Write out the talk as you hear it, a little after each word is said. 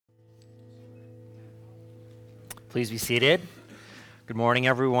Please be seated. Good morning,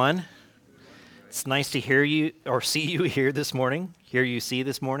 everyone. It's nice to hear you or see you here this morning. Hear you see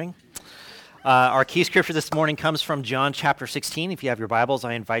this morning. Our key scripture this morning comes from John chapter 16. If you have your Bibles,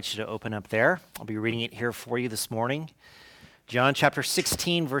 I invite you to open up there. I'll be reading it here for you this morning. John chapter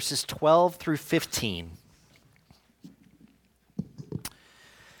 16, verses 12 through 15.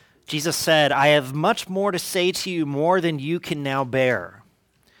 Jesus said, "I have much more to say to you, more than you can now bear.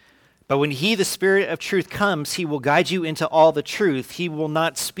 But when he, the Spirit of truth, comes, he will guide you into all the truth. He will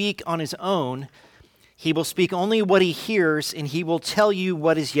not speak on his own. He will speak only what he hears, and he will tell you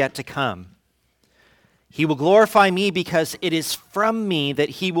what is yet to come. He will glorify me because it is from me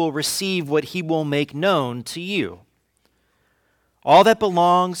that he will receive what he will make known to you. All that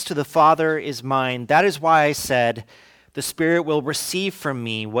belongs to the Father is mine. That is why I said, the Spirit will receive from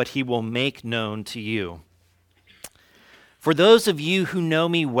me what he will make known to you. For those of you who know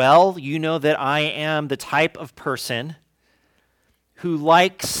me well, you know that I am the type of person who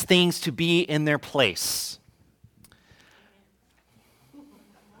likes things to be in their place."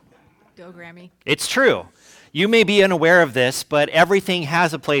 Go, Grammy. It's true. You may be unaware of this, but everything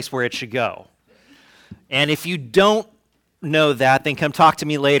has a place where it should go. And if you don't know that, then come talk to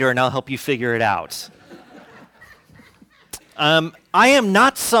me later and I'll help you figure it out. I am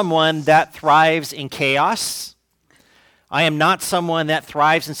not someone that thrives in chaos. I am not someone that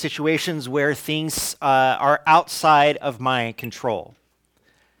thrives in situations where things are outside of my control.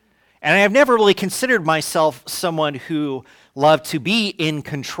 And I have never really considered myself someone who loved to be in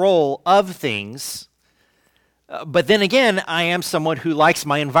control of things. But then again, I am someone who likes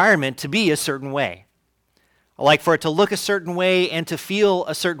my environment to be a certain way. I like for it to look a certain way and to feel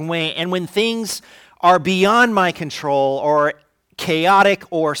a certain way. And when things are beyond my control or chaotic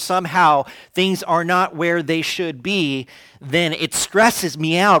or somehow things are not where they should be, then it stresses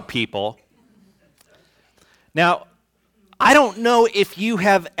me out, people. Now, I don't know if you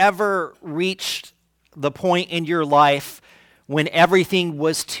have ever reached the point in your life when everything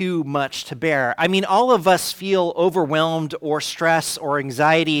was too much to bear. I mean, all of us feel overwhelmed or stress or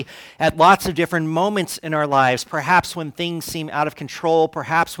anxiety at lots of different moments in our lives, perhaps when things seem out of control,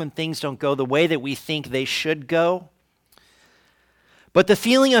 perhaps when things don't go the way that we think they should go. But the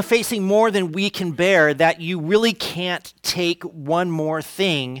feeling of facing more than we can bear, that you really can't take one more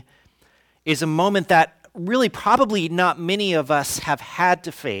thing, is a moment that really probably not many of us have had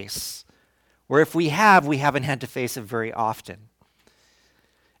to face, or if we have, we haven't had to face it very often.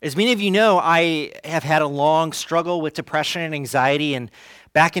 As many of you know, I have had a long struggle with depression and anxiety, and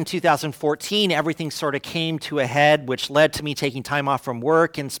back in 2014, everything sort of came to a head, which led to me taking time off from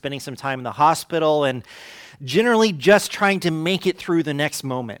work and spending some time in the hospital, and generally just trying to make it through the next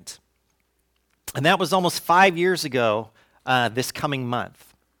moment. And that was almost 5 years ago this coming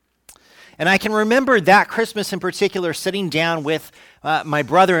month. And I can remember that Christmas in particular sitting down with my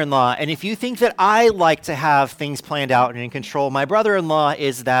brother-in-law. And if you think that I like to have things planned out and in control, my brother-in-law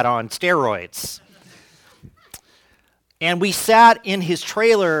is that on steroids. And we sat in his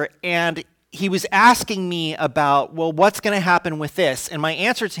trailer and he was asking me about, well, what's going to happen with this? And my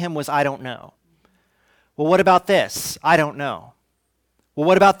answer to him was, I don't know. Well, what about this? I don't know. Well,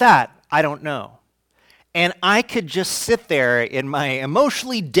 what about that? I don't know. And I could just sit there in my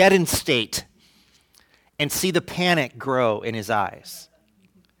emotionally deadened state and see the panic grow in his eyes.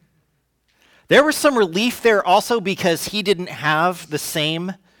 There was some relief there also because he didn't have the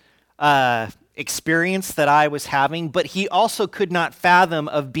same experience that I was having, but he also could not fathom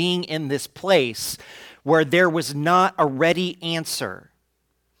of being in this place where there was not a ready answer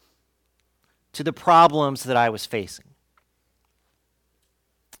to the problems that I was facing.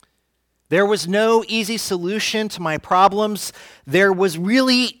 There was no easy solution to my problems. There was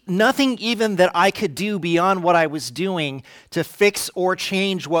really nothing even that I could do beyond what I was doing to fix or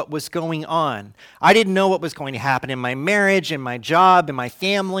change what was going on. I didn't know what was going to happen in my marriage, in my job, in my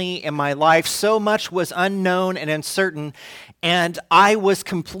family, in my life. So much was unknown and uncertain, and I was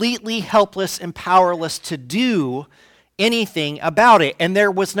completely helpless and powerless to do anything about it, and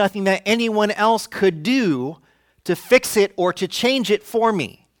there was nothing that anyone else could do to fix it or to change it for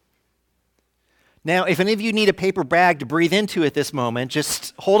me. Now, if any of you need a paper bag to breathe into at this moment,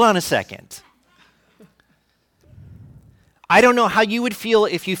 just hold on a second. I don't know how you would feel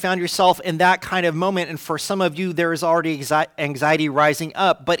if you found yourself in that kind of moment, and for some of you, there is already anxiety rising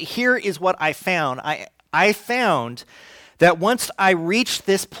up, but here is what I found. I found that once I reached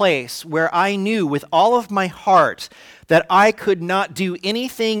this place where I knew with all of my heart that I could not do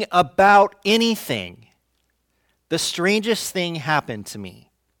anything about anything, the strangest thing happened to me.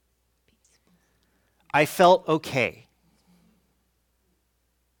 I felt okay.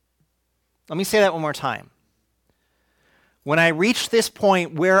 Let me say that one more time. when I reached this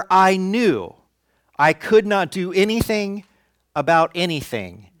point where I knew I could not do anything about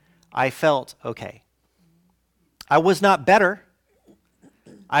anything, I felt okay. I was not better.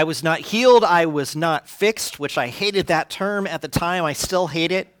 I was not healed. I was not fixed, which I hated that term at the time. I still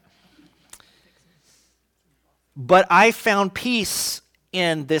hate it. But I found peace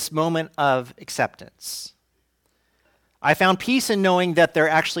in this moment of acceptance. I found peace in knowing that there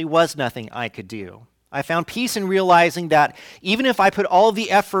actually was nothing I could do. I found peace in realizing that even if I put all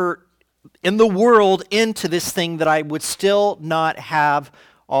the effort in the world into this thing, that I would still not have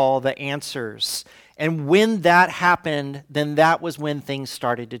all the answers. And when that happened, then that was when things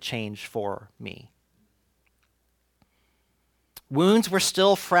started to change for me. Wounds were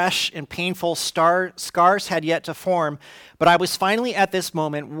still fresh and painful. Scars had yet to form. But I was finally at this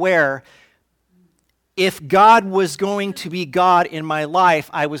moment where if God was going to be God in my life,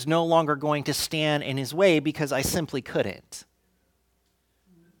 I was no longer going to stand in his way because I simply couldn't.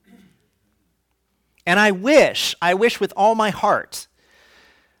 And I wish with all my heart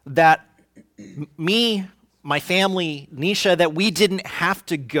that me, my family, Nisha, that we didn't have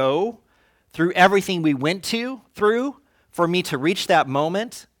to go through everything we went through for me to reach that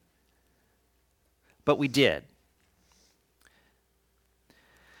moment, but we did.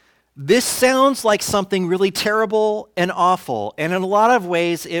 This sounds like something really terrible and awful, and in a lot of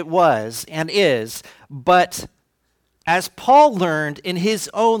ways it was and is, but as Paul learned in his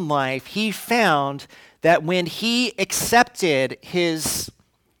own life, he found that when he accepted his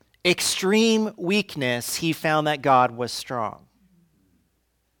extreme weakness, he found that God was strong.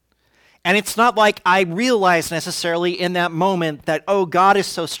 And it's not like I realized necessarily in that moment that, oh, God is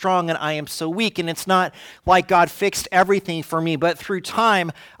so strong and I am so weak. And it's not like God fixed everything for me, but through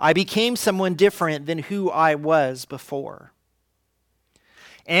time, I became someone different than who I was before.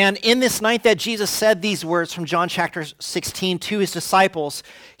 And in this night that Jesus said these words from John chapter 16 to his disciples,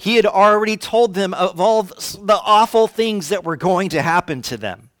 he had already told them of all the awful things that were going to happen to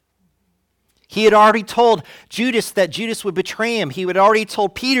them. He had already told Judas that Judas would betray him. He had already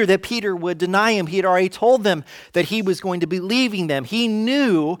told Peter that Peter would deny him. He had already told them that he was going to be leaving them. He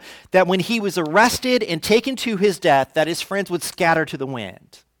knew that when he was arrested and taken to his death, that his friends would scatter to the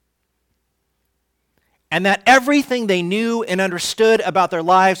wind. And that everything they knew and understood about their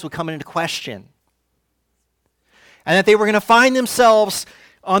lives would come into question. And that they were going to find themselves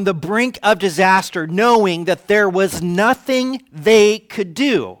on the brink of disaster, knowing that there was nothing they could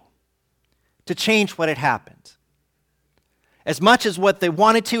do to change what had happened. As much as what they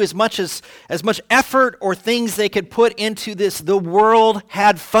wanted to, as much effort or things they could put into this, the world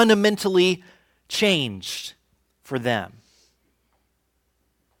had fundamentally changed for them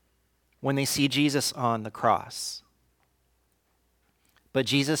when they see Jesus on the cross. But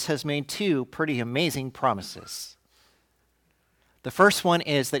Jesus has made two pretty amazing promises. The first one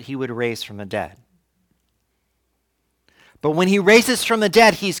is that he would raise from the dead. But when he raises from the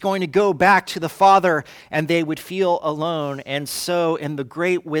dead, he's going to go back to the Father, and they would feel alone. And so, in the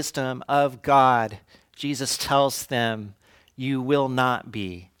great wisdom of God, Jesus tells them, you will not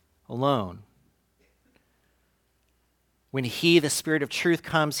be alone. When he, the Spirit of truth,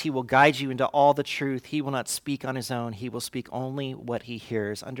 comes, he will guide you into all the truth. He will not speak on his own. He will speak only what he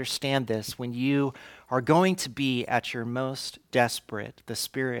hears. Understand this. When you are going to be at your most desperate, the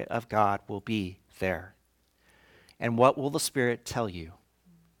Spirit of God will be there. And what will the Spirit tell you?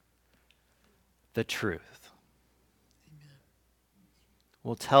 The truth. Amen.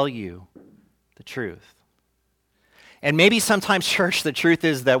 Will tell you the truth. And maybe sometimes, church, the truth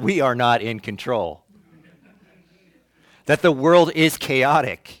is that we are not in control. That the world is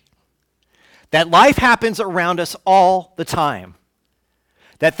chaotic. That life happens around us all the time.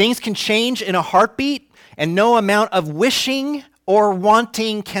 That things can change in a heartbeat, and no amount of wishing or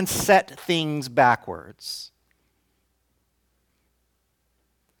wanting can set things backwards.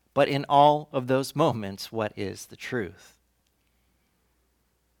 But in all of those moments, what is the truth?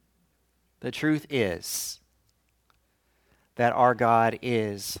 The truth is that our God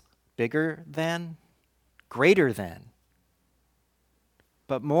is bigger than, greater than,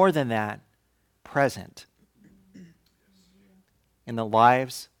 but more than that, present in the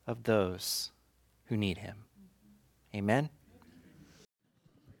lives of those who need him. Amen?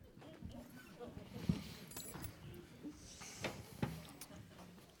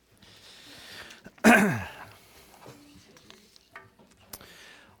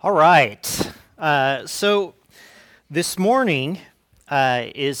 All right. So this morning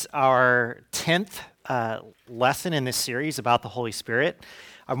is our 10th lesson in this series about the Holy Spirit.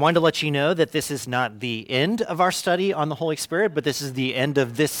 I wanted to let you know that this is not the end of our study on the Holy Spirit, but this is the end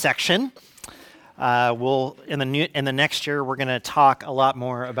of this section. In the next year, we're going to talk a lot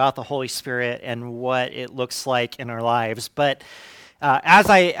more about the Holy Spirit and what it looks like in our lives. But as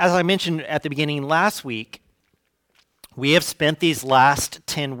I mentioned at the beginning last week, we have spent these last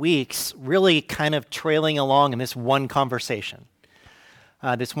 10 weeks really kind of trailing along in this one conversation.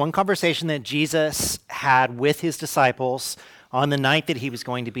 This one conversation that Jesus had with his disciples on the night that he was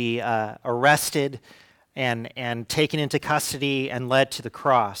going to be arrested and taken into custody and led to the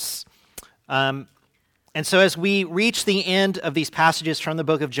cross. And so as we reach the end of these passages from the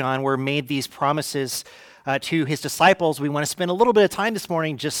book of John, where made these promises to his disciples, we want to spend a little bit of time this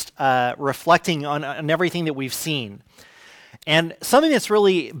morning just reflecting on everything that we've seen. And something that's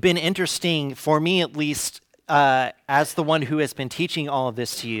really been interesting for me, at least, as the one who has been teaching all of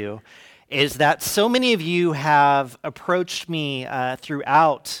this to you, is that so many of you have approached me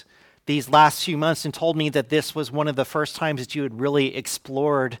throughout these last few months and told me that this was one of the first times that you had really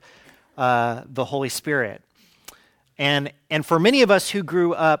explored the Holy Spirit. And for many of us who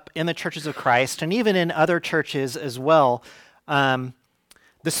grew up in the churches of Christ, and even in other churches as well,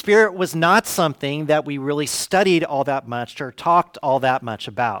 the Spirit was not something that we really studied all that much or talked all that much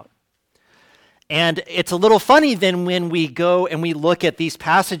about. And it's a little funny then when we go and we look at these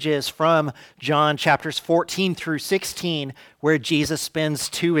passages from John chapters 14 through 16, where Jesus spends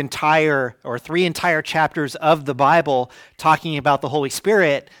 3 entire chapters of the Bible talking about the Holy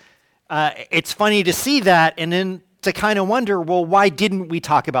Spirit. It's funny to see that and then to kind of wonder, well, why didn't we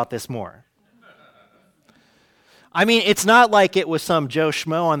talk about this more? I mean, it's not like it was some Joe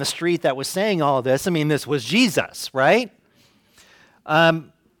Schmo on the street that was saying all of this. I mean, this was Jesus, right?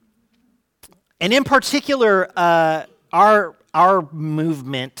 And in particular, our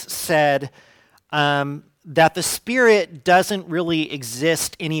movement said that the Spirit doesn't really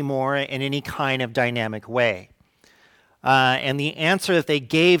exist anymore in any kind of dynamic way. And the answer that they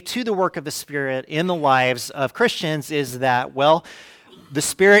gave to the work of the Spirit in the lives of Christians is that, well, the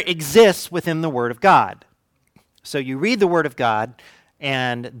Spirit exists within the Word of God. So you read the Word of God,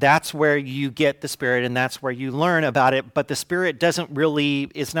 and that's where you get the Spirit, and that's where you learn about it. But the Spirit is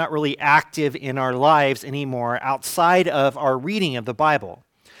not really active in our lives anymore outside of our reading of the Bible.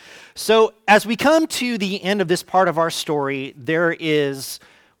 So as we come to the end of this part of our story, there is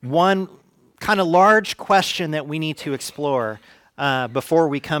one kind of large question that we need to explore before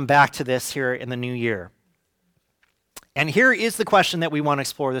we come back to this here in the new year. And here is the question that we want to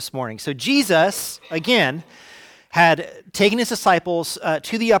explore this morning. So Jesus, again, had taken his disciples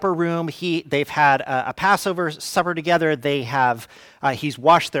to the upper room. They've had a Passover supper together. He's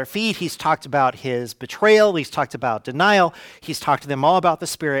washed their feet. He's talked about his betrayal. He's talked about denial. He's talked to them all about the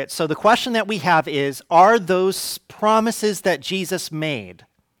Spirit. So the question that we have is, are those promises that Jesus made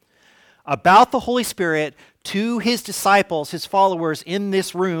about the Holy Spirit to his disciples, his followers in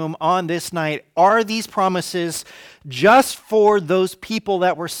this room on this night, are these promises just for those people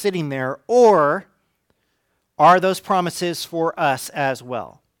that were sitting there, or are those promises for us as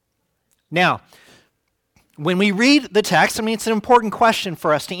well? Now, when we read the text, it's an important question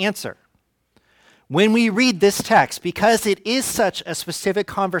for us to answer. When we read this text, because it is such a specific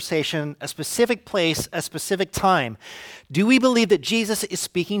conversation, a specific place, a specific time, do we believe that Jesus is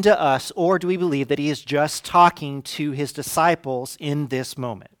speaking to us, or do we believe that he is just talking to his disciples in this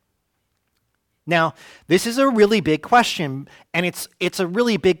moment? Now, this is a really big question, and it's a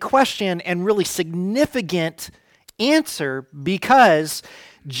really big question and really significant answer because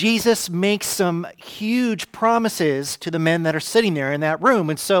Jesus makes some huge promises to the men that are sitting there in that room.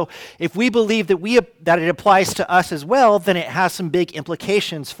 And so if we believe that it applies to us as well, then it has some big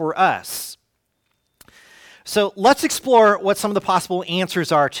implications for us. So let's explore what some of the possible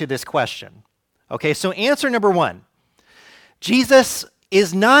answers are to this question. Okay, so answer number 1. Jesus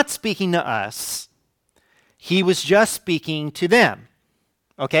is not speaking to us. He was just speaking to them.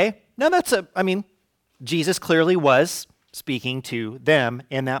 Okay? Now Jesus clearly was speaking to them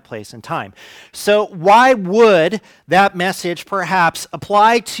in that place and time. So why would that message perhaps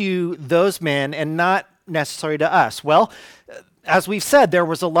apply to those men and not necessarily to us? Well, as we've said, there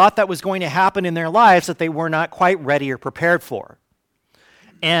was a lot that was going to happen in their lives that they were not quite ready or prepared for.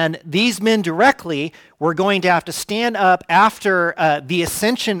 And these men directly were going to have to stand up after the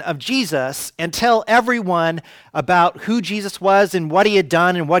ascension of Jesus and tell everyone about who Jesus was and what he had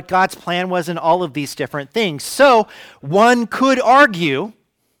done and what God's plan was and all of these different things. So one could argue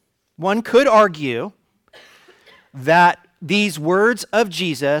that these words of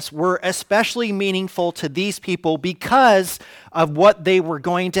Jesus were especially meaningful to these people because of what they were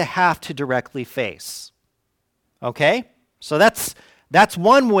going to have to directly face. Okay? So that's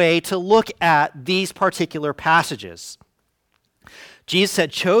one way to look at these particular passages. Jesus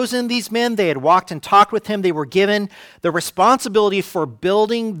had chosen these men. They had walked and talked with him. They were given the responsibility for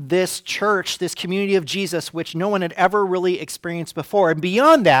building this church, this community of Jesus, which no one had ever really experienced before. And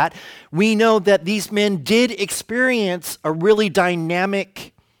beyond that, we know that these men did experience a really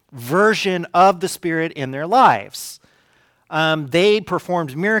dynamic version of the Spirit in their lives. They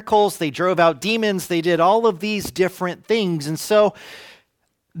performed miracles. They drove out demons. They did all of these different things. And so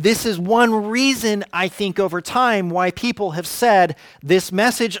this is one reason, I think, over time, why people have said this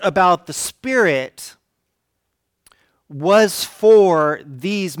message about the Spirit was for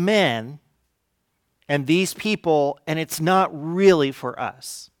these men and these people, and it's not really for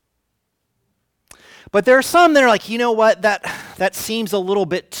us. But there are some that are like, you know what, that seems a little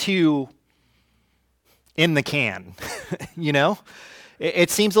bit too in the can, you know? It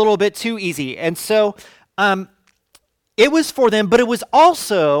seems a little bit too easy. And so it was for them, but it was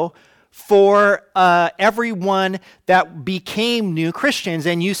also for everyone that became new Christians.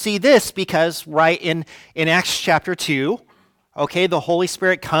 And you see this because, right, in Acts chapter 2, okay, the Holy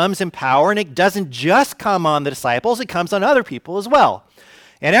Spirit comes in power, and it doesn't just come on the disciples, it comes on other people as well.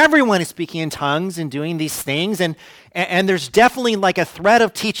 And everyone is speaking in tongues and doing these things. And there's definitely like a thread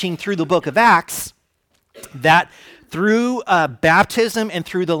of teaching through the book of Acts that through baptism and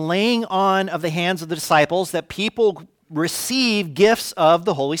through the laying on of the hands of the disciples, that people receive gifts of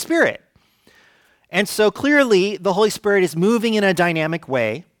the Holy Spirit. And so clearly the Holy Spirit is moving in a dynamic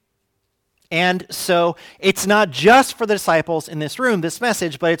way. And so it's not just for the disciples in this room, this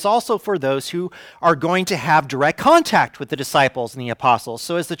message, but it's also for those who are going to have direct contact with the disciples and the apostles.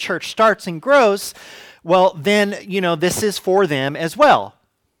 So as the church starts and grows, well, then, you know, this is for them as well.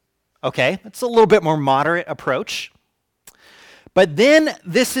 Okay, it's a little bit more moderate approach. But then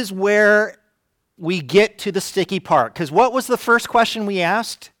this is where we get to the sticky part. Because what was the first question we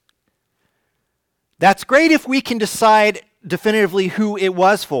asked? That's great if we can decide definitively who it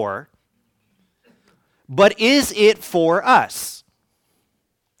was for. But is it for us?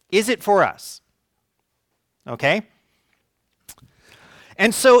 Is it for us? Okay?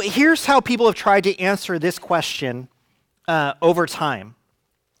 And so here's how people have tried to answer this question over time.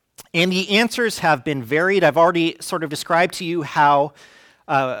 And the answers have been varied. I've already sort of described to you how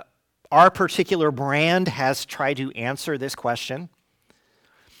our particular brand has tried to answer this question.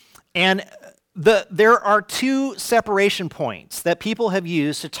 And there are two separation points that people have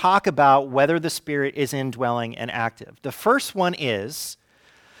used to talk about whether the Spirit is indwelling and active. The first one is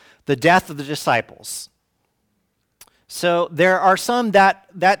the death of the disciples. So there are some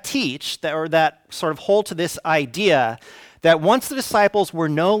that teach that sort of hold to this idea that once the disciples were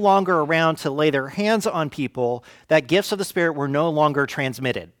no longer around to lay their hands on people, that gifts of the Spirit were no longer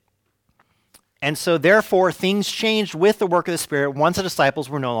transmitted. And so therefore, things changed with the work of the Spirit once the disciples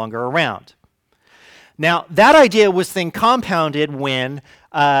were no longer around. Now, that idea was then compounded when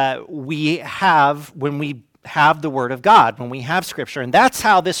we have the Word of God, when we have Scripture. And that's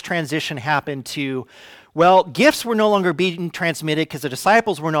how this transition happened to, well, gifts were no longer being transmitted because the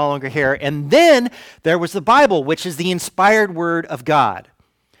disciples were no longer here. And then there was the Bible, which is the inspired Word of God.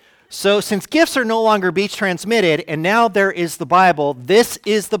 So since gifts are no longer being transmitted, and now there is the Bible, this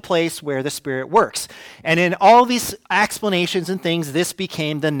is the place where the Spirit works. And in all these explanations and things, this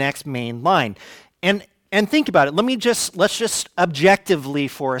became the next main line. And think about it. Let's just objectively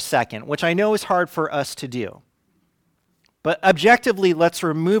for a second, which I know is hard for us to do. But objectively, let's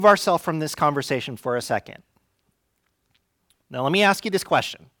remove ourselves from this conversation for a second. Now, let me ask you this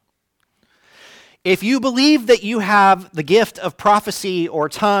question. If you believe that you have the gift of prophecy or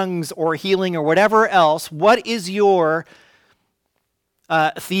tongues or healing or whatever else, what is your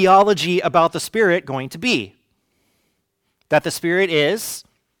theology about the Spirit going to be? That the Spirit is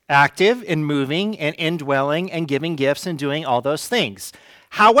active and moving and indwelling and giving gifts and doing all those things.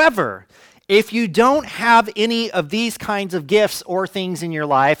 However, if you don't have any of these kinds of gifts or things in your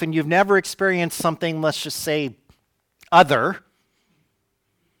life and you've never experienced something, let's just say, other,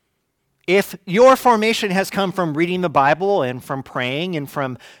 if your formation has come from reading the Bible and from praying and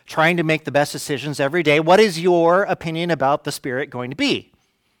from trying to make the best decisions every day, what is your opinion about the Spirit going to be?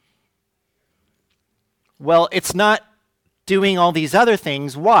 Well, it's not doing all these other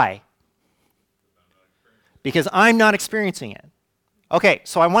things. Why? Because I'm not experiencing it. Okay,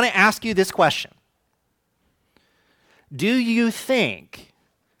 so I want to ask you this question. Do you think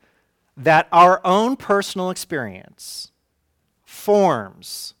that our own personal experience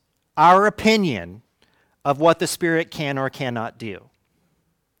forms our opinion of what the Spirit can or cannot do?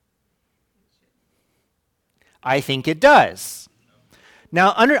 I think it does.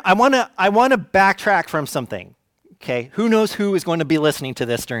 Now, I want to backtrack from something. Okay, who knows who is going to be listening to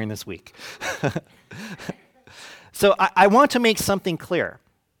this during this week? So I want to make something clear,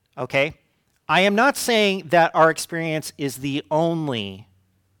 okay? I am not saying that our experience is the only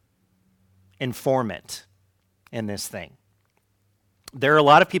informant in this thing. There are a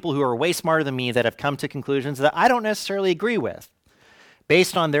lot of people who are way smarter than me that have come to conclusions that I don't necessarily agree with,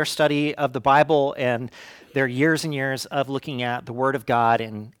 based on their study of the Bible and their years and years of looking at the Word of God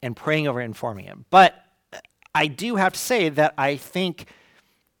and praying over it and informing it. But I do have to say that I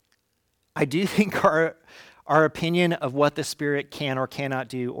do think our opinion of what the Spirit can or cannot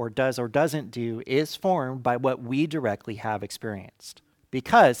do or does or doesn't do is formed by what we directly have experienced.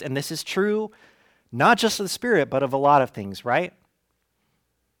 Because, and this is true not just of the Spirit, but of a lot of things, right?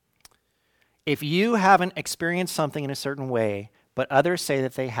 If you haven't experienced something in a certain way, but others say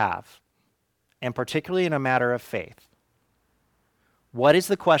that they have, and particularly in a matter of faith, what is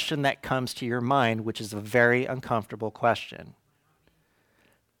the question that comes to your mind, which is a very uncomfortable question?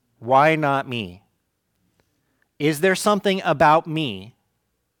 Why not me? Is there something about me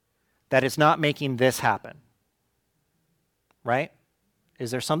that is not making this happen? Right?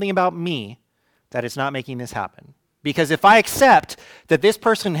 Is there something about me that is not making this happen? Because if I accept that this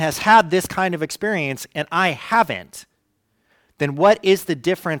person has had this kind of experience and I haven't, then what is the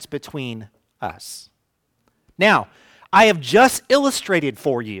difference between us? Now, I have just illustrated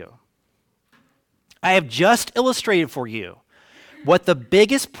for you what the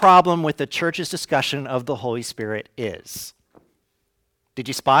biggest problem with the church's discussion of the Holy Spirit is. Did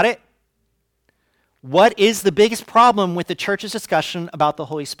you spot it? What is the biggest problem with the church's discussion about the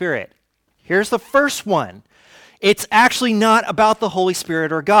Holy Spirit? Here's the first one. It's actually not about the Holy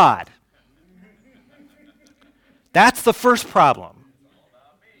Spirit or God. That's the first problem.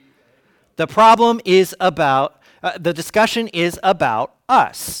 The problem is about, the discussion is about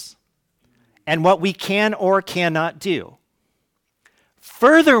us and what we can or cannot do.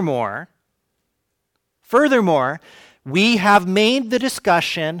 Furthermore, we have made the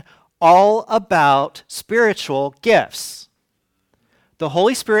discussion all about spiritual gifts. The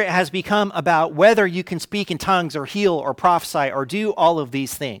Holy Spirit has become about whether you can speak in tongues or heal or prophesy or do all of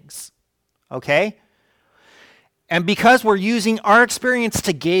these things. Okay? And because we're using our experience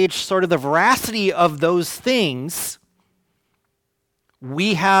to gauge sort of the veracity of those things,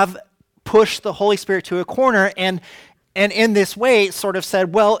 we have pushed the Holy Spirit to a corner and in this way sort of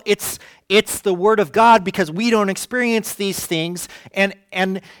said, well, it's the Word of God because we don't experience these things,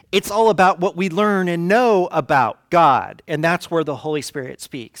 and it's all about what we learn and know about God, and that's where the Holy Spirit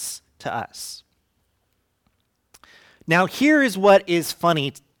speaks to us. Now, here is what is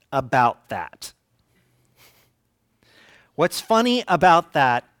funny about that. What's funny about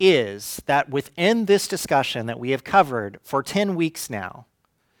that is that within this discussion that we have covered for 10 weeks now,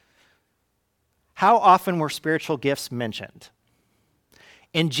 how often were spiritual gifts mentioned?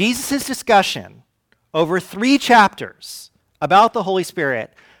 In Jesus' discussion over 3 chapters about the Holy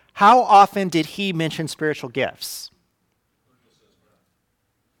Spirit, how often did he mention spiritual gifts?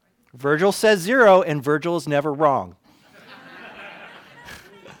 Virgil says 0, and Virgil is never wrong.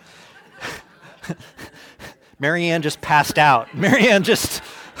 Marianne just passed out. Marianne,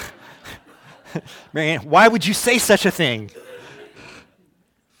 why would you say such a thing?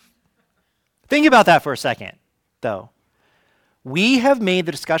 Think about that for a second, though. We have made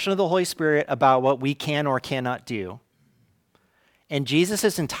the discussion of the Holy Spirit about what we can or cannot do. And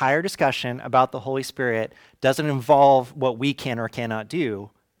Jesus' entire discussion about the Holy Spirit doesn't involve what we can or cannot do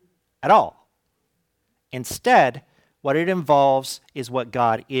at all. Instead, what it involves is what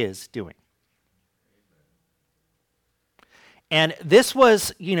God is doing. And this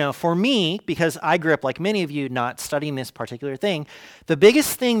was, for me, because I grew up like many of you not studying this particular thing, the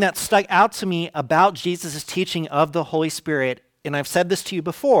biggest thing that stuck out to me about Jesus' teaching of the Holy Spirit, and I've said this to you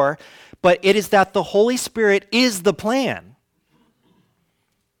before, but it is that the Holy Spirit is the plan.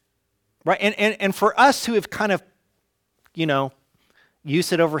 Right? And for us who have kind of,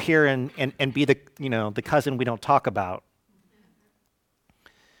 use it over here and be the cousin we don't talk about,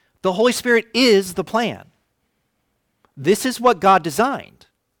 the Holy Spirit is the plan. This is what God designed.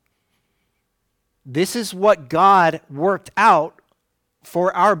 This is what God worked out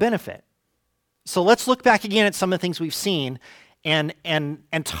for our benefit. So let's look back again at some of the things we've seen and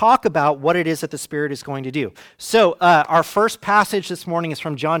talk about what it is that the Spirit is going to do. So our first passage this morning is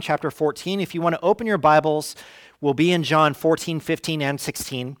from John chapter 14. If you want to open your Bibles, we'll be in John 14, 15, and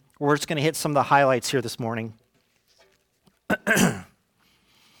 16. We're just going to hit some of the highlights here this morning.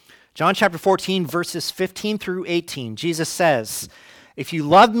 John chapter 14, verses 15 through 18, Jesus says, "If you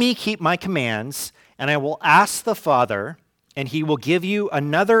love me, keep my commands, and I will ask the Father, and he will give you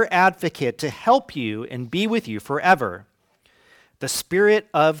another advocate to help you and be with you forever, the Spirit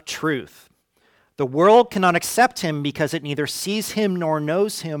of truth. The world cannot accept him because it neither sees him nor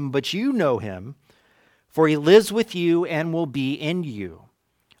knows him, but you know him, for he lives with you and will be in you.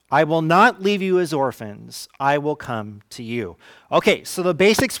 I will not leave you as orphans. I will come to you. Okay, so the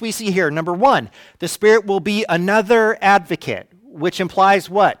basics we see here. Number one, the Spirit will be another advocate, which implies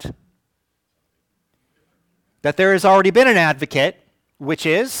what? That there has already been an advocate, which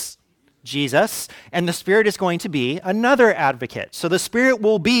is Jesus, and the Spirit is going to be another advocate. So the Spirit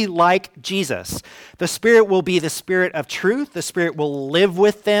will be like Jesus. The Spirit will be the Spirit of truth. The Spirit will live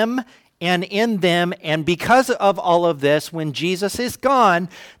with them and in them, and because of all of this, when Jesus is gone,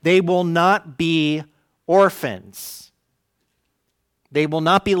 they will not be orphans. They will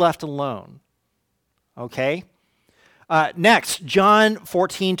not be left alone. Okay? Next, John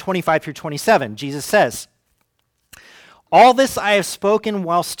 14:25-27. Jesus says, all this I have spoken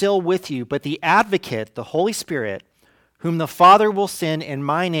while still with you, but the advocate, the Holy Spirit, whom the Father will send in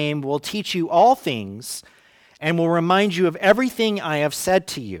my name, will teach you all things and will remind you of everything I have said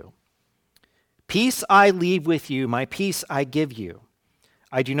to you. Peace I leave with you, my peace I give you.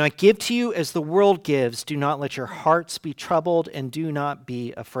 I do not give to you as the world gives. Do not let your hearts be troubled and do not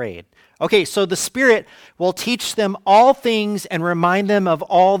be afraid. Okay, so the Spirit will teach them all things and remind them of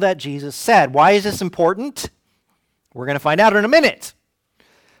all that Jesus said. Why is this important? We're going to find out in a minute.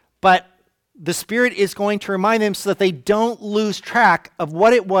 But the Spirit is going to remind them so that they don't lose track of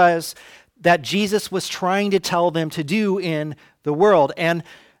what it was that Jesus was trying to tell them to do in the world. And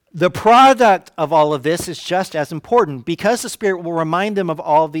the product of all of this is just as important. Because the Spirit will remind them of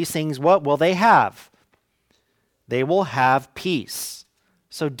all of these things, what will they have? They will have peace.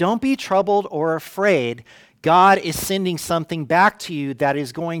 So don't be troubled or afraid. God is sending something back to you that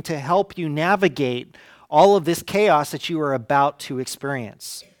is going to help you navigate all of this chaos that you are about to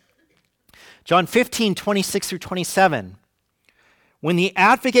experience. John 15:26-27. When the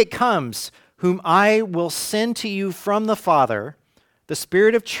advocate comes, whom I will send to you from the Father, the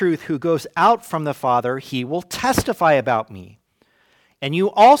Spirit of truth who goes out from the Father, he will testify about me. And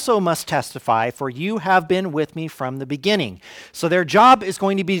you also must testify, for you have been with me from the beginning. So their job is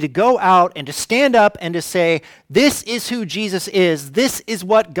going to be to go out and to stand up and to say, this is who Jesus is. This is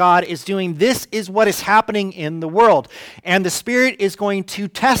what God is doing. This is what is happening in the world. And the Spirit is going to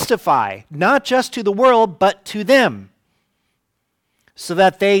testify, not just to the world, but to them. So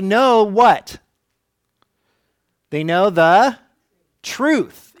that they know what? They know the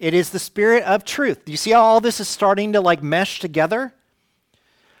truth. It is the Spirit of truth. Do you see how all this is starting to mesh together?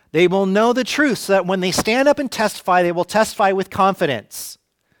 They will know the truth so that when they stand up and testify, they will testify with confidence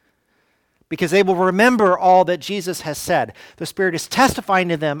because they will remember all that Jesus has said. The Spirit is testifying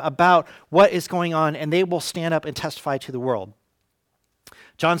to them about what is going on, and they will stand up and testify to the world.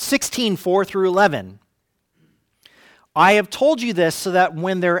 John 16:4-11. I have told you this so that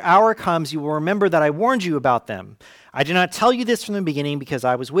when their hour comes, you will remember that I warned you about them. I did not tell you this from the beginning because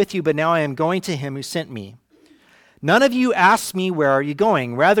I was with you, but now I am going to him who sent me. None of you asks me, where are you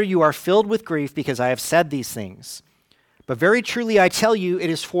going? Rather, you are filled with grief because I have said these things. But very truly I tell you, it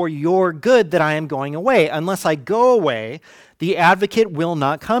is for your good that I am going away. Unless I go away, the advocate will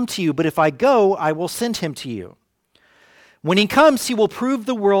not come to you. But if I go, I will send him to you. When he comes, he will prove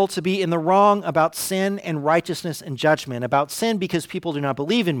the world to be in the wrong about sin and righteousness and judgment. About sin because people do not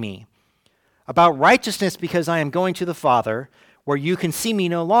believe in me. About righteousness because I am going to the Father, where you can see me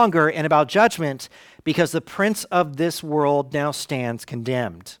no longer, and about judgment, because the prince of this world now stands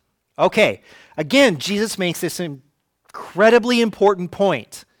condemned. Okay, again, Jesus makes this incredibly important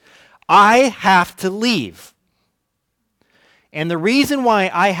point. I have to leave. And the reason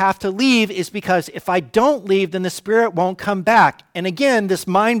why I have to leave is because if I don't leave, then the Spirit won't come back. And again, this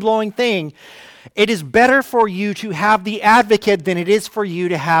mind-blowing thing, it is better for you to have the advocate than it is for you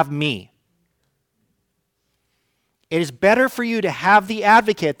to have me. It is better for you to have the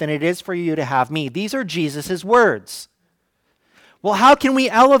advocate than it is for you to have me. These are Jesus' words. Well, how can we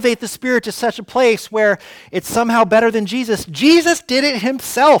elevate the Spirit to such a place where it's somehow better than Jesus? Jesus did it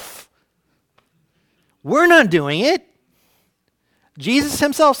himself. We're not doing it. Jesus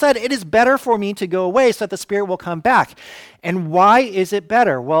himself said, it is better for me to go away so that the Spirit will come back. And why is it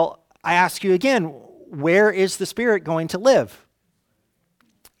better? Well, I ask you again, where is the Spirit going to live?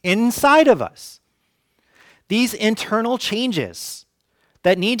 Inside of us. These internal changes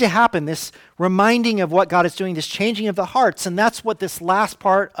that need to happen, this reminding of what God is doing, this changing of the hearts, and that's what this last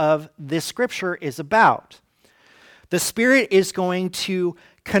part of this scripture is about. The Spirit is going to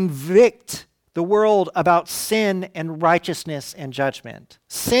convict the world about sin and righteousness and judgment.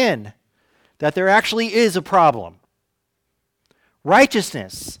 Sin, that there actually is a problem.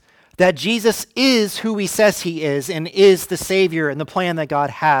 Righteousness, that Jesus is who he says he is and is the Savior and the plan that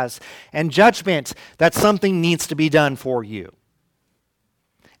God has, and judgment that something needs to be done for you,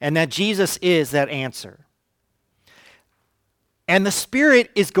 and that Jesus is that answer. And the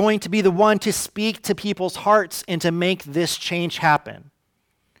Spirit is going to be the one to speak to people's hearts and to make this change happen.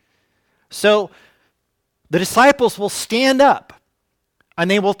 So the disciples will stand up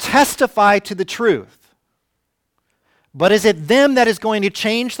and they will testify to the truth. But is it them that is going to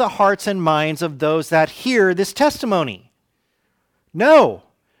change the hearts and minds of those that hear this testimony? No.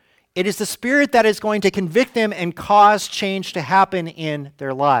 It is the Spirit that is going to convict them and cause change to happen in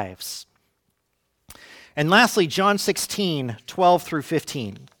their lives. And lastly, John 16, 12 through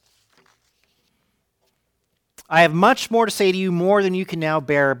 15. I have much more to say to you, more than you can now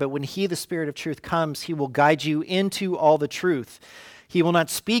bear, but when he, the Spirit of truth, comes, he will guide you into all the truth. He will not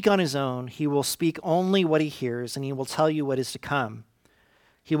speak on his own. He will speak only what he hears, and he will tell you what is to come.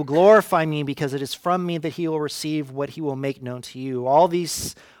 He will glorify me, because it is from me that he will receive what he will make known to you. All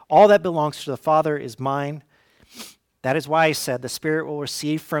that belongs to the Father is mine. That is why I said the Spirit will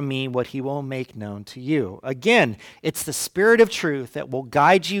receive from me what he will make known to you. Again, it's the Spirit of truth that will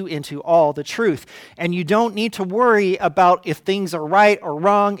guide you into all the truth. And you don't need to worry about if things are right or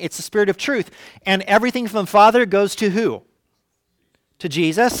wrong. It's the Spirit of truth. And everything from the Father goes to who? To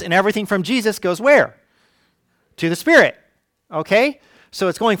Jesus. And everything from Jesus goes where? To the Spirit. Okay? So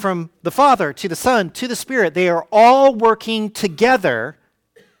it's going from the Father to the Son to the Spirit. They are all working together.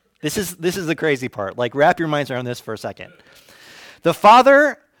 This is the crazy part. Like, wrap your minds around this for a second. The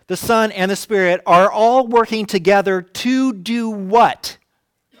Father, the Son, and the Spirit are all working together to do what?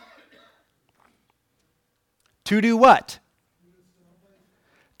 To do what?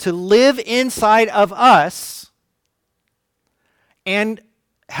 To live inside of us and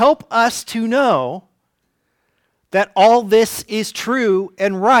help us to know that all this is true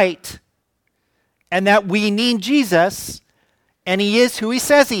and right, and that we need Jesus, and he is who he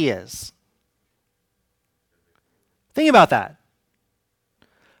says he is. Think about that.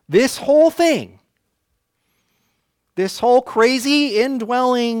 This whole thing, this whole crazy,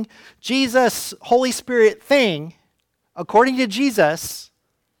 indwelling Jesus, Holy Spirit thing, according to Jesus,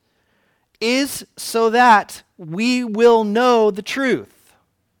 is so that we will know the truth.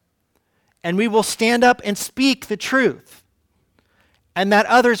 And we will stand up and speak the truth. And that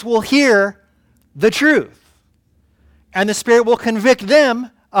others will hear the truth. And the Spirit will convict them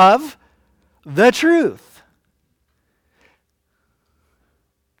of the truth.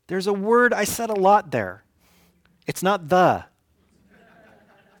 There's a word I said a lot there. It's not the.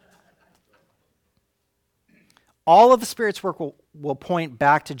 All of the Spirit's work will point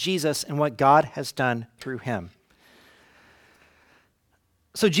back to Jesus and what God has done through him.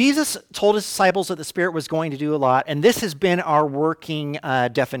 So Jesus told his disciples that the Spirit was going to do a lot, and this has been our working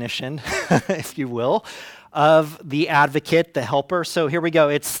definition, if you will, of the advocate, the helper. So here we go.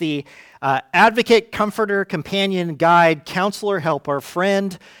 It's the advocate, comforter, companion, guide, counselor, helper,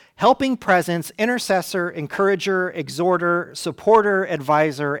 friend, helping presence, intercessor, encourager, exhorter, supporter,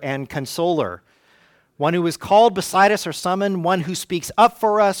 advisor, and consoler. One who is called beside us or summoned, one who speaks up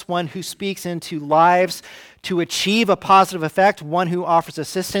for us, one who speaks into lives to achieve a positive effect, one who offers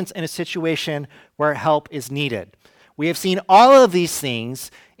assistance in a situation where help is needed. We have seen all of these things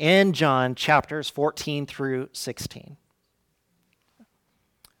in John chapters 14 through 16.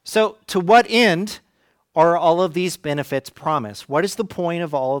 So, to what end are all of these benefits promised? What is the point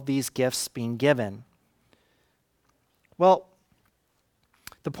of all of these gifts being given? Well,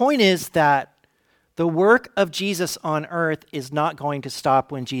 the point is that the work of Jesus on earth is not going to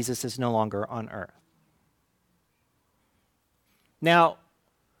stop when Jesus is no longer on earth. Now,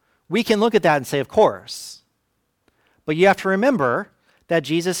 we can look at that and say, of course. But you have to remember that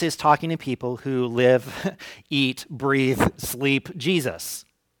Jesus is talking to people who live, eat, breathe, sleep Jesus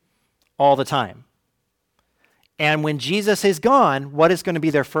all the time. And when Jesus is gone, what is going to be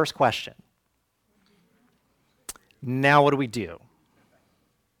their first question? Now what do we do?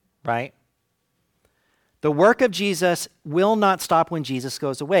 Right? The work of Jesus will not stop when Jesus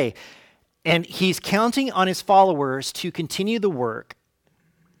goes away. And he's counting on his followers to continue the work,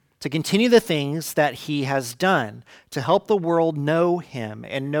 to continue the things that he has done, to help the world know him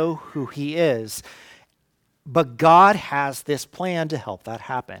and know who he is. But God has this plan to help that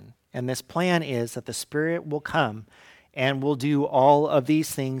happen. And this plan is that the Spirit will come and will do all of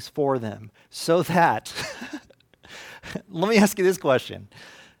these things for them. So that, let me ask you this question.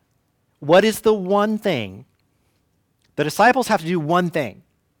 What is the one thing? The disciples have to do one thing.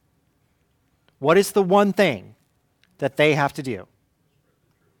 What is the one thing that they have to do?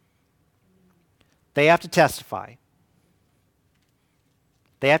 They have to testify.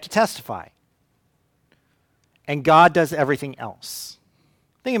 They have to testify. And God does everything else.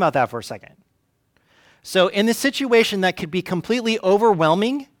 Think about that for a second. So in this situation that could be completely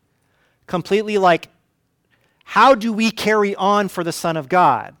overwhelming, completely like, how do we carry on for the Son of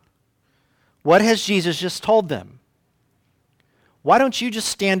God? What has Jesus just told them? Why don't you just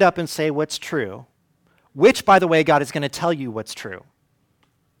stand up and say what's true? Which, by the way, God is going to tell you what's true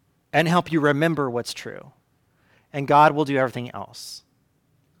and help you remember what's true. And God will do everything else.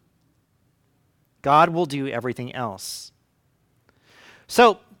 God will do everything else.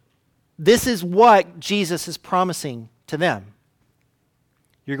 So, this is what Jesus is promising to them.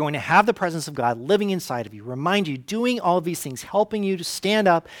 You're going to have the presence of God living inside of you, remind you, doing all of these things, helping you to stand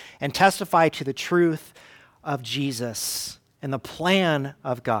up and testify to the truth of Jesus and the plan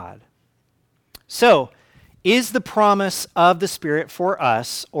of God. So, is the promise of the Spirit for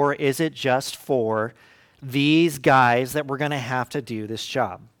us, or is it just for these guys that we're going to have to do this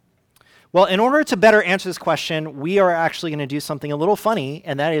job? Well, in order to better answer this question, we are actually going to do something a little funny,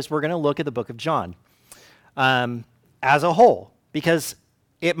 and that is we're going to look at the book of John as a whole, because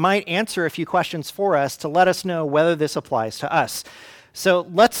it might answer a few questions for us to let us know whether this applies to us. So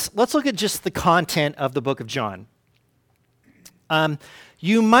let's look at just the content of the book of John.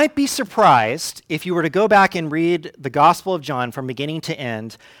 You might be surprised if you were to go back and read the Gospel of John from beginning to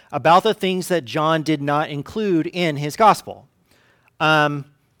end about the things that John did not include in his Gospel.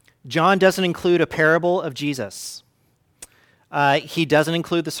 John doesn't include a parable of Jesus. He doesn't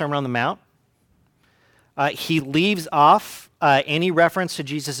include the Sermon on the Mount. He leaves off any reference to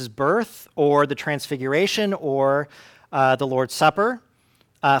Jesus' birth or the Transfiguration or the Lord's Supper.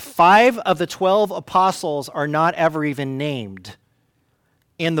 5 of the 12 apostles are not ever even named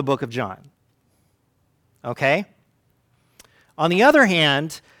in the book of John. Okay? On the other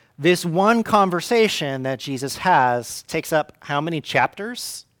hand, this one conversation that Jesus has takes up how many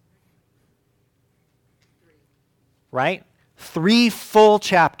chapters? Right? 3 full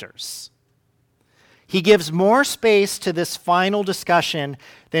chapters. He gives more space to this final discussion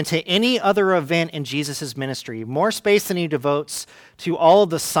than to any other event in Jesus' ministry, more space than he devotes to all of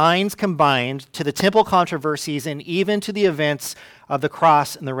the signs combined, to the temple controversies, and even to the events of the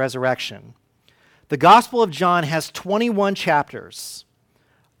cross and the resurrection. The Gospel of John has 21 chapters.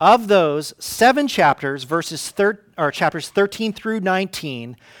 Of those, 7 chapters, chapters 13 through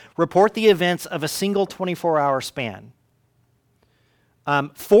 19, report the events of a single 24-hour span.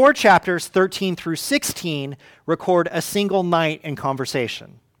 4 chapters, 13 through 16, record a single night in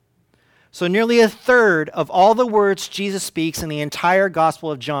conversation. So nearly a third of all the words Jesus speaks in the entire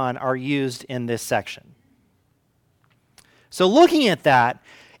Gospel of John are used in this section. So looking at that,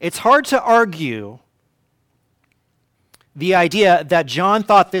 it's hard to argue the idea that John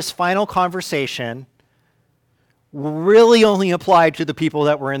thought this final conversation really only applied to the people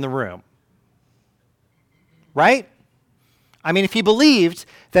that were in the room. Right? I mean, if he believed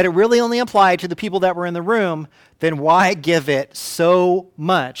that it really only applied to the people that were in the room, then why give it so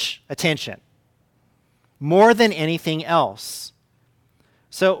much attention? More than anything else.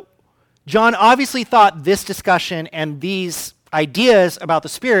 So, John obviously thought this discussion and these ideas about the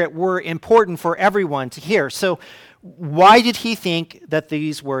Spirit were important for everyone to hear. So, why did he think that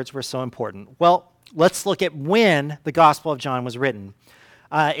these words were so important? Well, let's look at when the Gospel of John was written.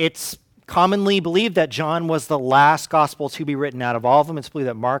 It's commonly believed that John was the last gospel to be written out of all of them. It's believed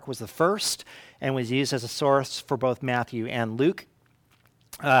that Mark was the first and was used as a source for both Matthew and Luke,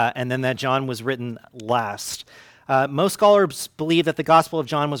 and then that John was written last. Most scholars believe that the Gospel of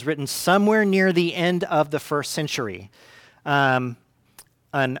John was written somewhere near the end of the 1st century, and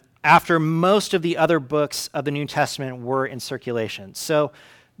after most of the other books of the New Testament were in circulation. So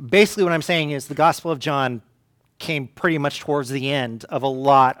basically what I'm saying is the Gospel of John came pretty much towards the end of a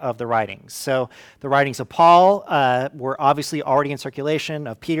lot of the writings. So the writings of Paul were obviously already in circulation,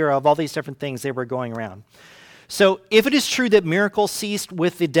 of Peter, of all these different things, they were going around. So if it is true that miracles ceased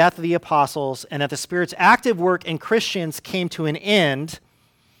with the death of the apostles and that the Spirit's active work in Christians came to an end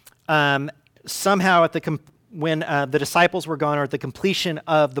somehow when the disciples were gone or at the completion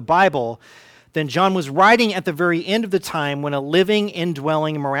of the Bible, then John was writing at the very end of the time when a living,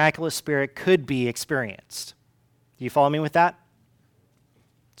 indwelling, miraculous Spirit could be experienced. Do you follow me with that?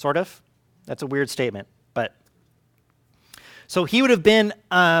 Sort of? That's a weird statement, but. So he would have been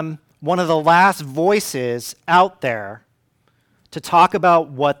one of the last voices out there to talk about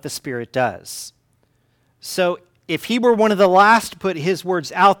what the Spirit does. So if he were one of the last to put his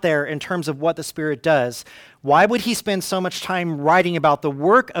words out there in terms of what the Spirit does, why would he spend so much time writing about the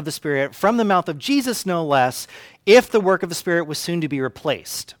work of the Spirit from the mouth of Jesus, no less, if the work of the Spirit was soon to be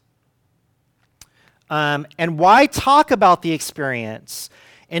replaced? And why talk about the experience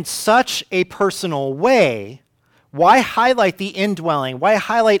in such a personal way, why highlight the indwelling? Why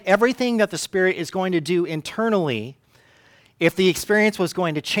highlight everything that the Spirit is going to do internally if the experience was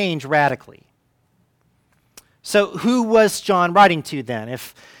going to change radically? So who was John writing to then?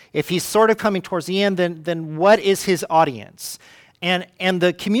 If he's sort of coming towards the end, then what is his audience? And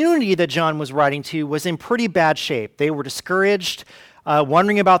the community that John was writing to was in pretty bad shape. They were discouraged,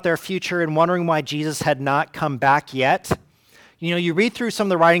 wondering about their future and wondering why Jesus had not come back yet. You know, you read through some of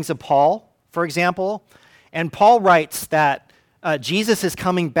the writings of Paul, for example, and Paul writes that Jesus is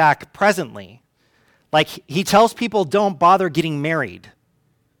coming back presently. Like, he tells people, don't bother getting married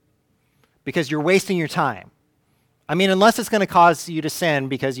because you're wasting your time. I mean, unless it's going to cause you to sin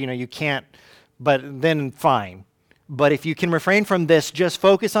because, you can't, but then fine. But if you can refrain from this, just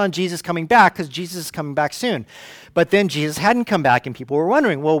focus on Jesus coming back because Jesus is coming back soon. But then Jesus hadn't come back and people were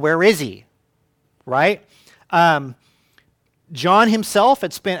wondering, well, where is he? Right? John himself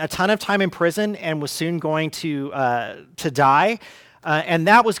had spent a ton of time in prison and was soon going to die. And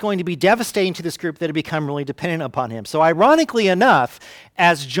that was going to be devastating to this group that had become really dependent upon him. So ironically enough,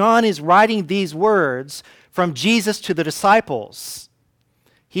 as John is writing these words from Jesus to the disciples,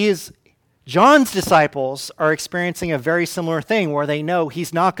 John's disciples are experiencing a very similar thing where they know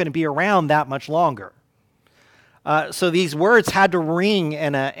he's not going to be around that much longer. So these words had to ring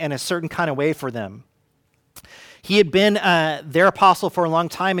in a certain kind of way for them. He had been their apostle for a long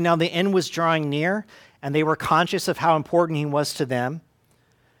time, and now the end was drawing near, and they were conscious of how important he was to them.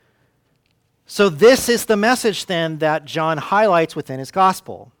 So this is the message then that John highlights within his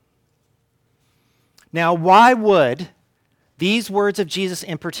gospel. Now, why would these words of Jesus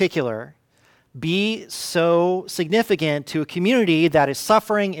in particular be so significant to a community that is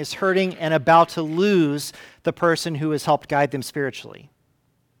suffering, is hurting, and about to lose the person who has helped guide them spiritually?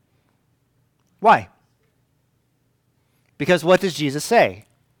 Why? Because what does Jesus say?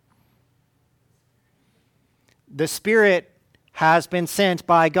 The Spirit has been sent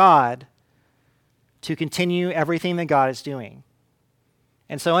by God to continue everything that God is doing.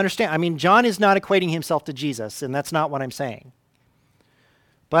 And so understand, John is not equating himself to Jesus, and that's not what I'm saying.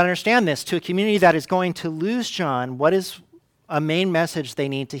 But understand this, to a community that is going to lose John, what is a main message they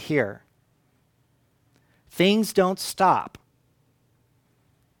need to hear? Things don't stop.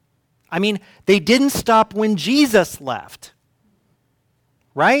 They didn't stop when Jesus left,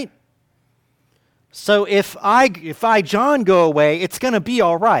 right? So if I, John, go away, it's going to be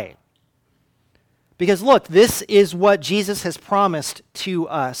all right. Because look, this is what Jesus has promised to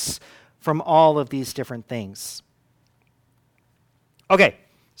us from all of these different things. Okay,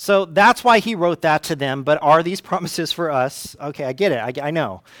 so that's why he wrote that to them, but are these promises for us? Okay, I get it, I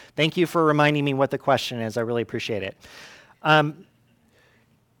know. Thank you for reminding me what the question is. I really appreciate it.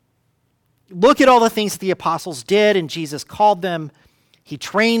 Look at all the things that the apostles did, and Jesus called them. He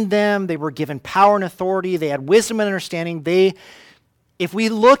trained them. They were given power and authority. They had wisdom and understanding. If we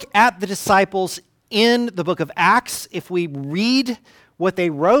look at the disciples in the book of Acts, if we read what they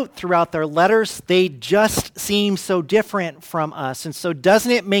wrote throughout their letters, they just seem so different from us. And so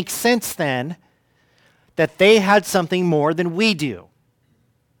doesn't it make sense then that they had something more than we do?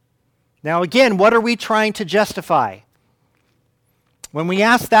 Now again, what are we trying to justify? When we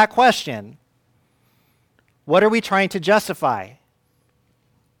ask that question, what are we trying to justify?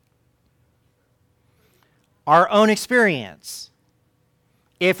 Our own experience.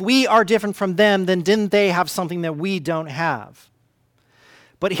 If we are different from them, then didn't they have something that we don't have?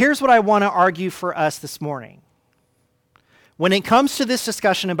 But here's what I want to argue for us this morning. When it comes to this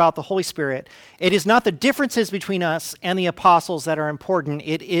discussion about the Holy Spirit, it is not the differences between us and the apostles that are important.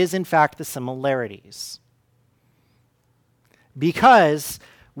 It is, in fact, the similarities. Because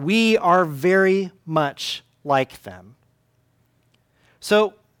we are very much like them.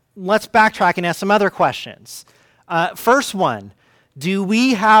 So let's backtrack and ask some other questions. First one, do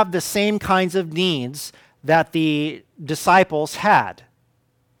we have the same kinds of needs that the disciples had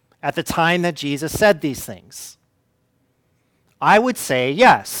at the time that Jesus said these things? I would say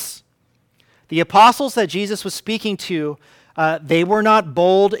yes. The apostles that Jesus was speaking to, they were not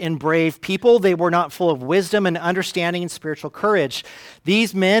bold and brave people. They were not full of wisdom and understanding and spiritual courage.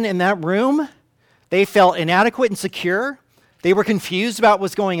 These men in that room, they felt inadequate and secure. They were confused about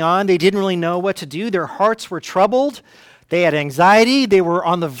what's going on. They didn't really know what to do. Their hearts were troubled. They had anxiety. They were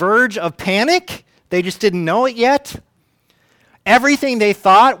on the verge of panic. They just didn't know it yet. Everything they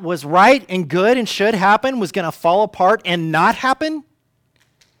thought was right and good and should happen was going to fall apart and not happen.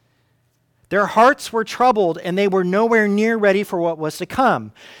 Their hearts were troubled and they were nowhere near ready for what was to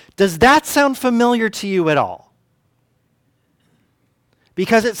come. Does that sound familiar to you at all?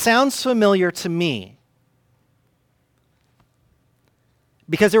 Because it sounds familiar to me.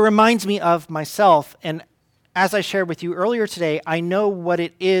 because it reminds me of myself. And as I shared with you earlier today, I know what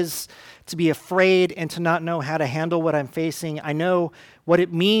it is to be afraid and to not know how to handle what I'm facing. I know what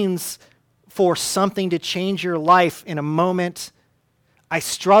it means for something to change your life in a moment. I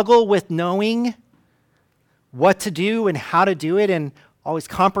struggle with knowing what to do and how to do it and always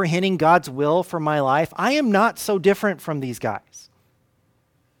comprehending God's will for my life. I am not so different from these guys.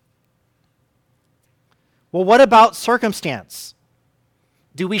 Well, what about circumstance?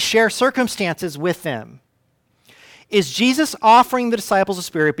 Do we share circumstances with them? Is Jesus offering the disciples the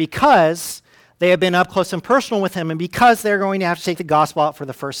Spirit because they have been up close and personal with him and because they're going to have to take the gospel out for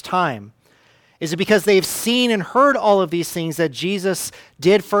the first time? Is it because they've seen and heard all of these things that Jesus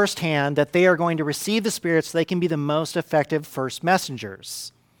did firsthand that they are going to receive the Spirit so they can be the most effective first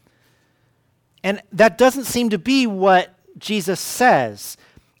messengers? And that doesn't seem to be what Jesus says.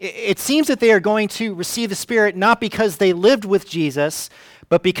 It seems that they are going to receive the Spirit not because they lived with Jesus,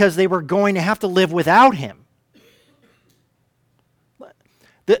 but because they were going to have to live without him.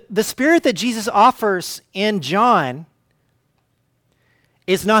 The Spirit that Jesus offers in John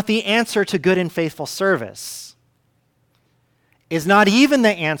is not the answer to good and faithful service, is not even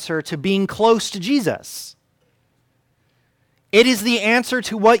the answer to being close to Jesus. It is the answer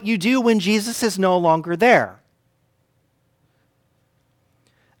to what you do when Jesus is no longer there.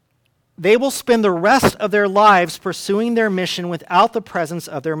 They will spend the rest of their lives pursuing their mission without the presence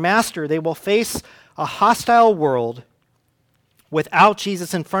of their master. They will face a hostile world without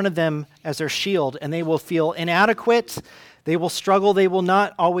Jesus in front of them as their shield, and they will feel inadequate. They will struggle. They will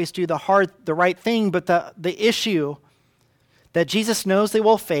not always do the right thing, but the issue that Jesus knows they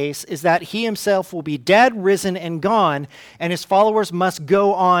will face is that he himself will be dead, risen, and gone, and his followers must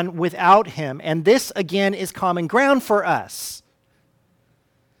go on without him. And this, again, is common ground for us.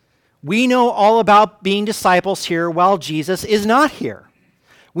 We know all about being disciples here while Jesus is not here.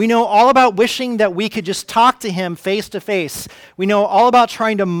 We know all about wishing that we could just talk to him face to face. We know all about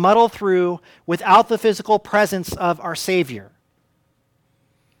trying to muddle through without the physical presence of our Savior.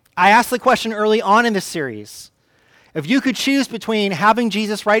 I asked the question early on in this series, if you could choose between having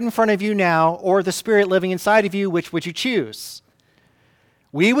Jesus right in front of you now or the Spirit living inside of you, which would you choose?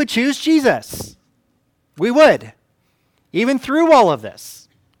 We would choose Jesus. We would. Even through all of this,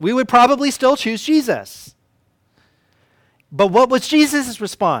 we would probably still choose Jesus. But what was Jesus'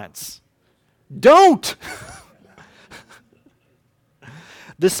 response? Don't!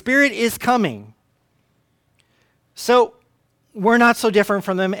 The Spirit is coming. So we're not so different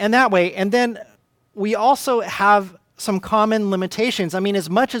from them in that way. And then we also have some common limitations. I mean, as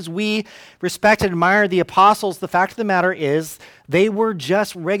much as we respect and admire the apostles, the fact of the matter is they were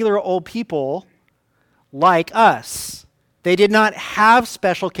just regular old people like us. They did not have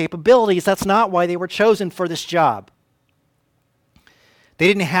special capabilities. That's not why they were chosen for this job. They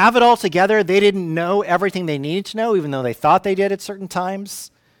didn't have it all together. They didn't know everything they needed to know, even though they thought they did at certain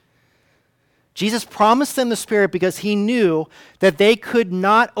times. Jesus promised them the Spirit because he knew that they could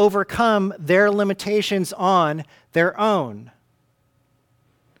not overcome their limitations on their own.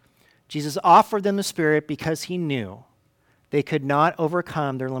 Jesus offered them the Spirit because he knew they could not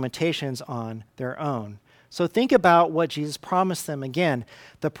overcome their limitations on their own. So think about what Jesus promised them again.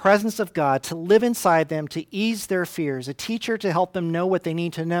 The presence of God to live inside them, to ease their fears, a teacher to help them know what they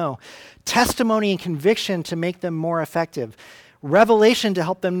need to know, testimony and conviction to make them more effective, revelation to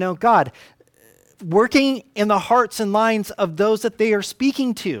help them know God, working in the hearts and minds of those that they are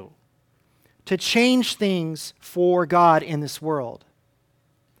speaking to change things for God in this world.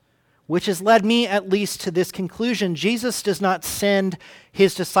 Which has led me at least to this conclusion. Jesus does not send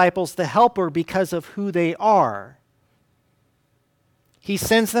his disciples the helper because of who they are. He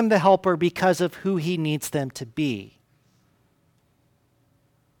sends them the helper because of who he needs them to be.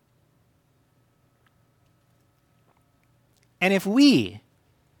 And if we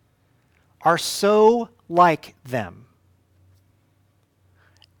are so like them,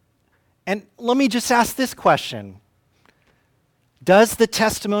 and let me just ask this question. Does the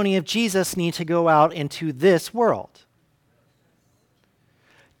testimony of Jesus need to go out into this world?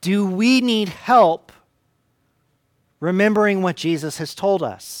 Do we need help remembering what Jesus has told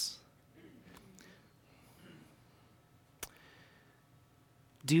us?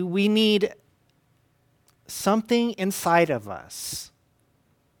 Do we need something inside of us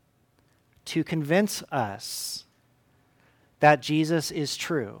to convince us that Jesus is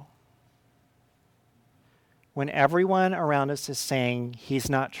true when everyone around us is saying he's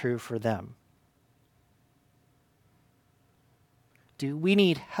not true for them? Do we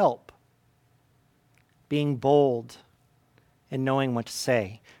need help being bold and knowing what to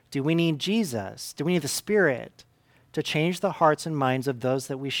say? Do we need Jesus? Do we need the Spirit to change the hearts and minds of those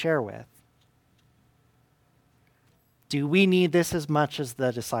that we share with. Do we need this as much as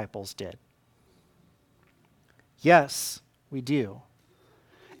the disciples did? Yes, we do.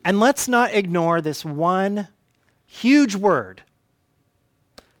 And let's not ignore this one huge word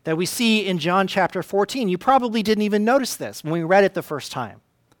that we see in John chapter 14. You probably didn't even notice this when we read it the first time.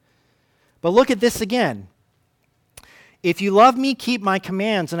 But look at this again. If you love me, keep my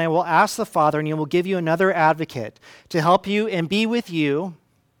commands, and I will ask the Father, and he will give you another advocate to help you and be with you.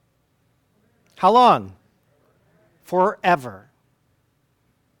 How long? Forever.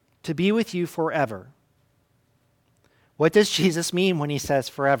 To be with you forever. What does Jesus mean when he says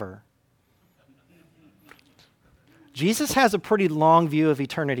forever? Jesus has a pretty long view of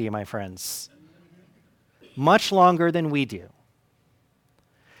eternity, my friends. Much longer than we do.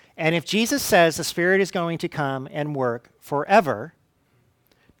 And if Jesus says the Spirit is going to come and work forever,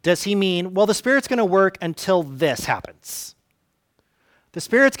 does he mean, well, the Spirit's going to work until this happens? The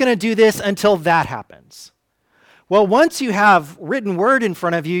Spirit's going to do this until that happens? Well, once you have written word in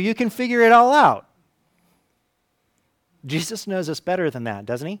front of you, you can figure it all out. Jesus knows us better than that,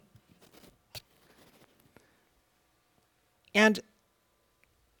 doesn't he? And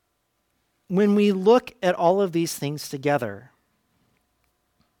when we look at all of these things together,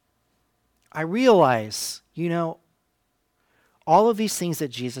 I realize, all of these things that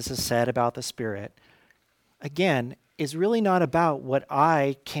Jesus has said about the Spirit, again, is really not about what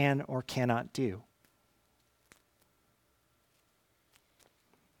I can or cannot do.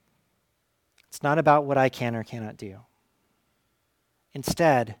 It's not about what I can or cannot do.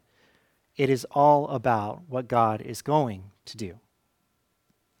 Instead, it is all about what God is going to do.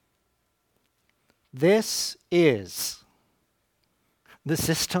 This is the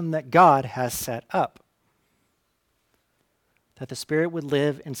system that God has set up. That the Spirit would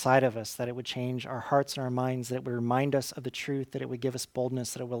live inside of us, that it would change our hearts and our minds, that it would remind us of the truth, that it would give us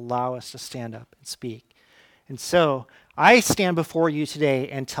boldness, that it would allow us to stand up and speak. And so, I stand before you today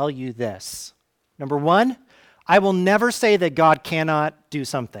and tell you this. Number one, I will never say that God cannot do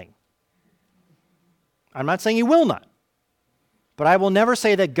something. I'm not saying he will not. But I will never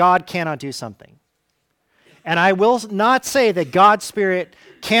say that God cannot do something. And I will not say that God's Spirit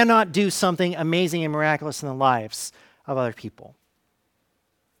cannot do something amazing and miraculous in the lives of other people.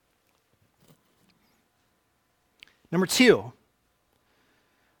 Number two,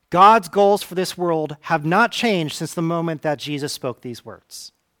 God's goals for this world have not changed since the moment that Jesus spoke these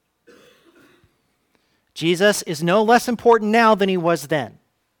words. Jesus is no less important now than he was then.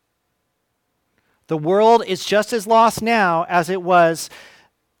 The world is just as lost now as it was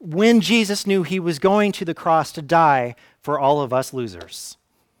when Jesus knew he was going to the cross to die for all of us losers.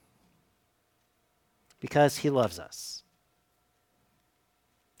 Because he loves us.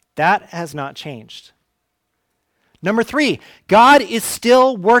 That has not changed. Number three, God is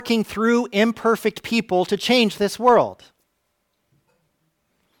still working through imperfect people to change this world.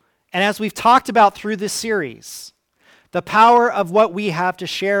 And as we've talked about through this series, the power of what we have to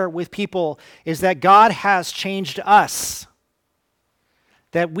share with people is that God has changed us.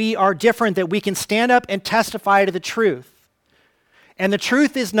 That we are different, that we can stand up and testify to the truth. And the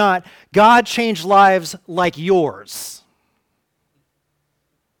truth is not, God changed lives like yours.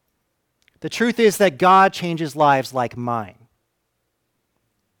 The truth is that God changes lives like mine.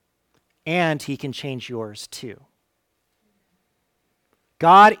 And he can change yours too.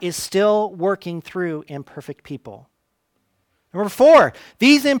 God is still working through imperfect people. Number four,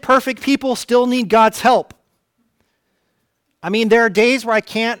 these imperfect people still need God's help. I mean, there are days where I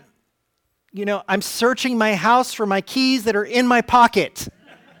can't, I'm searching my house for my keys that are in my pocket.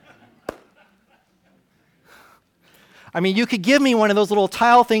 I mean, you could give me one of those little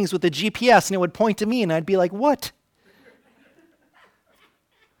tile things with the GPS and it would point to me and I'd be like, what?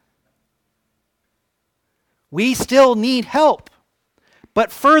 We still need help.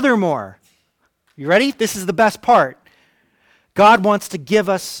 But furthermore, you ready? This is the best part. God wants to give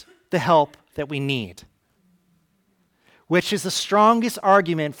us the help that we need, which is the strongest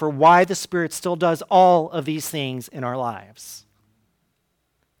argument for why the Spirit still does all of these things in our lives.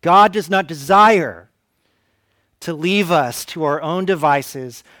 God does not desire to leave us to our own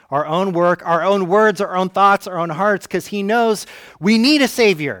devices, our own work, our own words, our own thoughts, our own hearts, because he knows we need a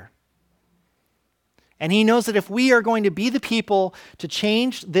Savior. And he knows that if we are going to be the people to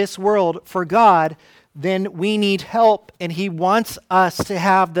change this world for God, then we need help, and he wants us to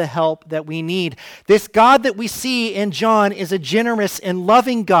have the help that we need. This God that we see in John is a generous and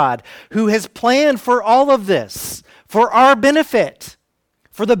loving God who has planned for all of this, for our benefit,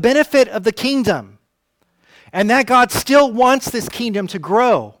 for the benefit of the kingdom. And that God still wants this kingdom to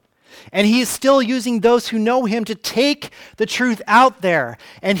grow. And he is still using those who know him to take the truth out there.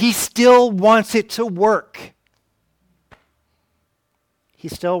 And he still wants it to work. He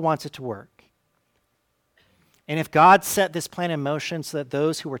still wants it to work. And if God set this plan in motion so that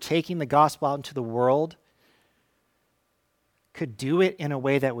those who were taking the gospel out into the world could do it in a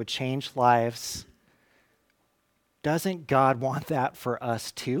way that would change lives, doesn't God want that for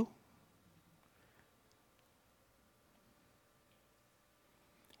us too?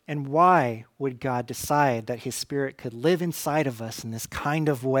 And why would God decide that his Spirit could live inside of us in this kind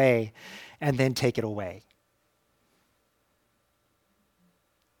of way and then take it away?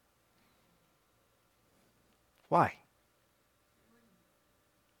 Why?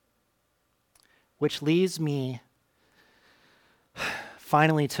 Which leads me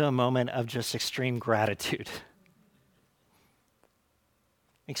finally to a moment of just extreme gratitude.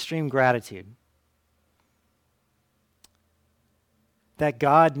 Extreme gratitude. That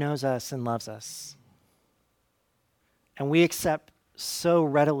God knows us and loves us. And we accept so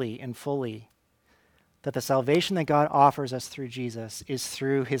readily and fully that the salvation that God offers us through Jesus is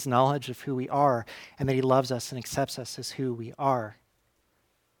through his knowledge of who we are, and that he loves us and accepts us as who we are.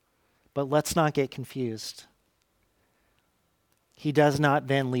 But let's not get confused. He does not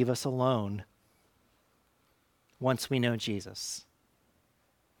then leave us alone once we know Jesus.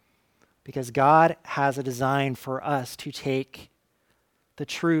 Because God has a design for us to take the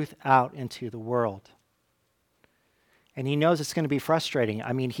truth out into the world. And he knows it's going to be frustrating.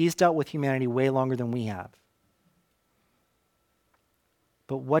 I mean, he's dealt with humanity way longer than we have.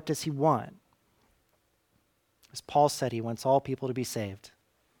 But what does he want? As Paul said, he wants all people to be saved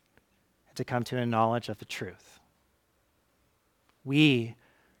and to come to a knowledge of the truth. We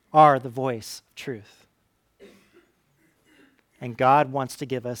are the voice of truth. And God wants to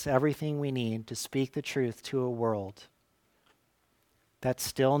give us everything we need to speak the truth to a world that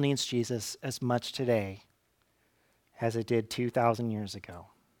still needs Jesus as much today as it did 2,000 years ago,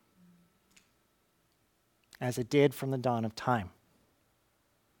 as it did from the dawn of time.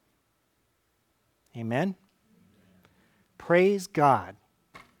 Amen? Praise God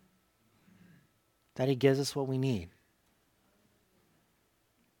that he gives us what we need.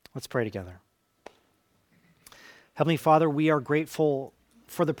 Let's pray together. Heavenly Father, we are grateful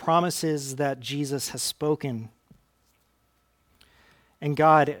for the promises that Jesus has spoken. And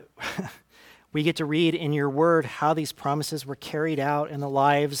God, we get to read in your word how these promises were carried out in the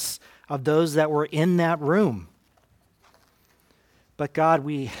lives of those that were in that room. But God,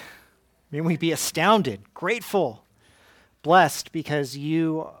 may we be astounded, grateful, blessed, because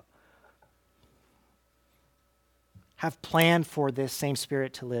you have planned for this same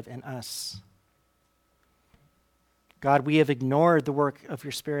Spirit to live in us. God, we have ignored the work of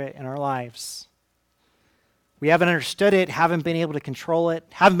your Spirit in our lives. We haven't understood it, haven't been able to control it,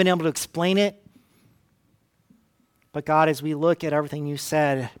 haven't been able to explain it. But God, as we look at everything you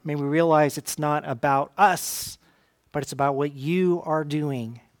said, may we realize it's not about us, but it's about what you are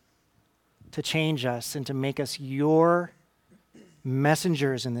doing to change us and to make us your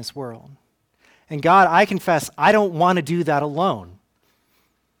messengers in this world. And God, I confess, I don't want to do that alone.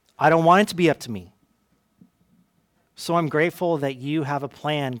 I don't want it to be up to me. So I'm grateful that you have a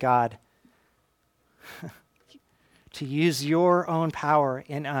plan, God, to use your own power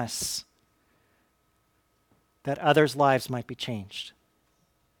in us that others' lives might be changed.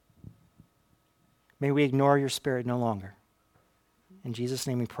 May we ignore your Spirit no longer. In Jesus'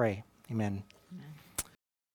 name we pray. Amen.